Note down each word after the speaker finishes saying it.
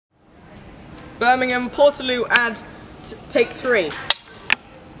Birmingham, Portaloo, take 3.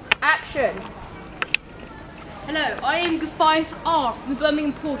 Action. Hello, I am Guthias R from the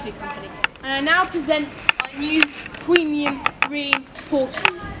Birmingham Portaloo Company, and I now present my new premium green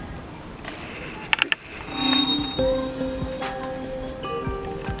portaloos.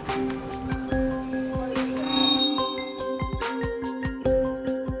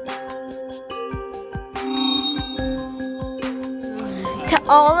 To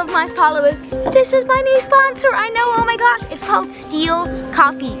all of my followers, this is my new sponsor. I know, oh my gosh, it's called Steel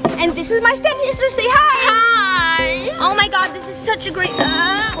Coffee. And this is my stepsister. Say hi. Hi. Oh my god, this is such a great,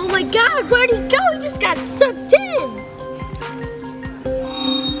 Oh my god, where'd he go? He just got sucked in.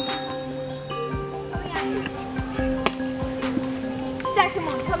 Second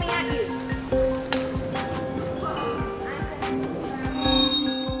one, coming at you.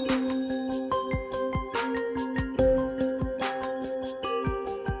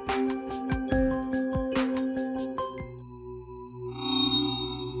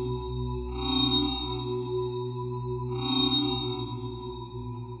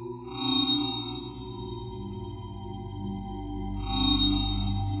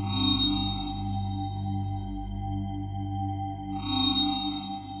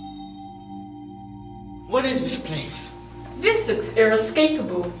 What is this place? This looks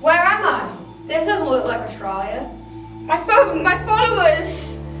inescapable. Where am I? This doesn't look like Australia. My phone, my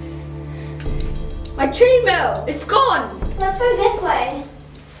followers! My chainmail, it's gone! Let's go this way.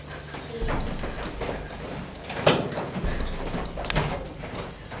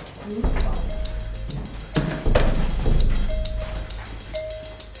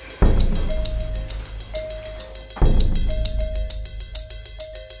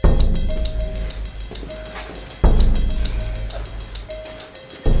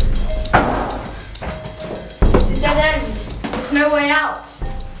 Dead end. There's no way out.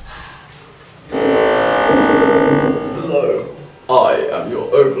 Hello, I am your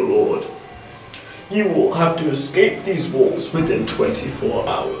overlord. You will have to escape these walls within 24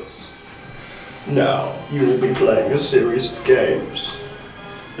 hours. Now, you will be playing a series of games.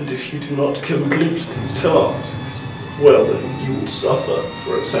 And if you do not complete these tasks, well then, you will suffer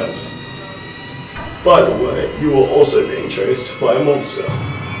for attempts. By the way, you are also being chased by a monster.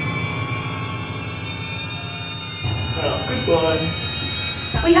 Now, goodbye.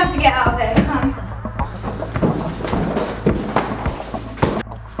 We have to get out of here. Come.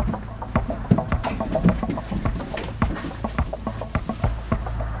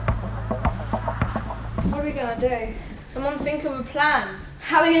 What are we gonna do? Someone think of a plan.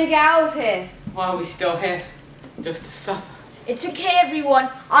 How are we gonna get out of here? Why are we still here? Just to suffer. It's okay, everyone.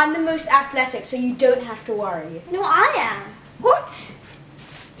 I'm the most athletic, so you don't have to worry. No, I am. What?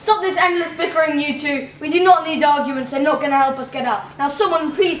 Stop this endless bickering, you two. We do not need arguments. They're not gonna help us get out. Now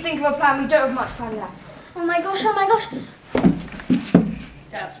someone please think of a plan. We don't have much time left. Oh my gosh, oh my gosh.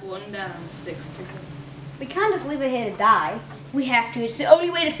 That's 1 down, 6 to go. We can't just leave it here to die. We have to. It's the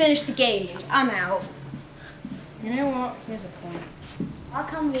only way to finish the game. I'm out. You know what? Here's a point. I'll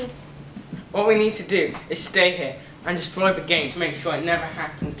come with. What we need to do is stay here and destroy the game to make sure it never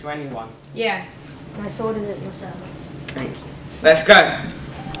happens to anyone. Yeah. I sorted it yourselves. Thank you. Let's go.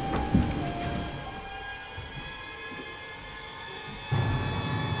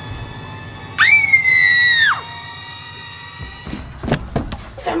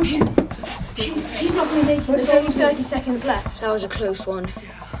 Found you. She's not going to make it. There's only 30 seconds left. That was a close one.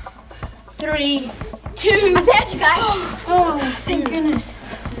 3, 2. I found you guys. Oh, thank goodness.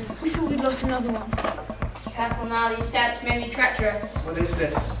 We thought we'd lost another one. Careful now. These steps may be treacherous. What is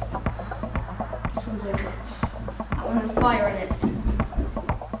this? This one's over. That one has fire in it.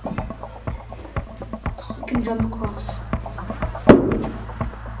 I can jump across.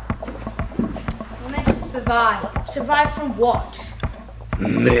 We're meant to survive. Survive from what?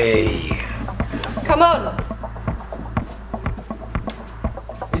 Me. Come on.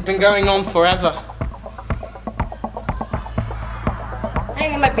 It's been going on forever. I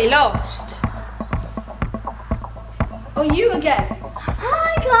think it might be lost. Oh, you again.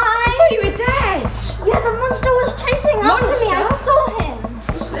 Hi, guys. I thought you were dead. Yeah, the monster was chasing after me. I Monster? saw him.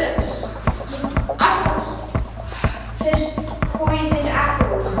 What's this? Apples. It says poisoned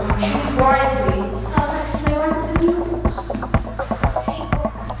apples. Choose wisely. I was like, snow runs in the woods.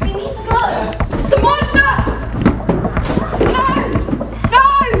 We need to go. It's the monster! No! No!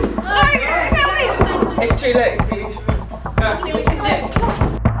 Don't help me! It's too late. We need to run. Let's see what we can do.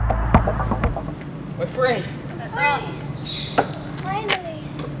 We're free. Finally.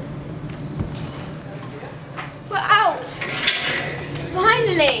 We're out!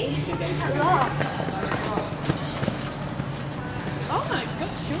 Finally! At last. Oh my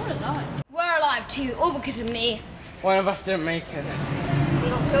gosh, you're alive. We're alive. to you, all because of me. One of us didn't make it. We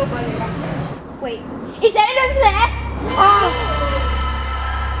got killed by the raptor. Wait, is there over there? Oh!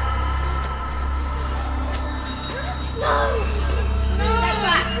 No! Step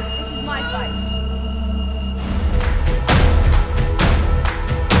back. This is my fight.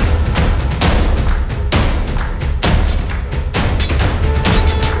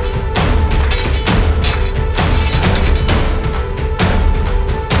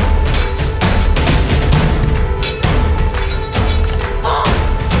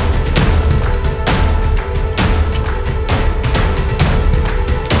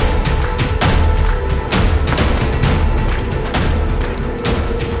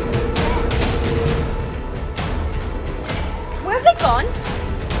 Where have they gone?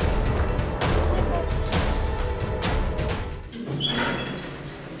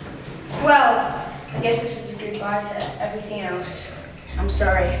 Well, I guess this is the goodbye to everything else. I'm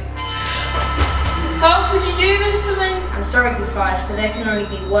sorry. How could you do this to me? I'm sorry, Good Fires, but there can only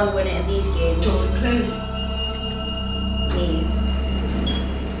be one winner in these games. Me.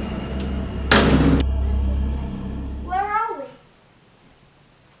 Where are we?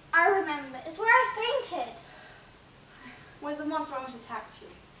 I remember. It's where I fainted. Where the monster almost attacked you.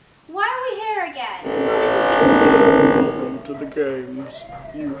 Why are we here again? Welcome to the games.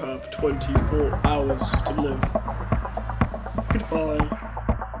 You have 24 hours to live. Goodbye.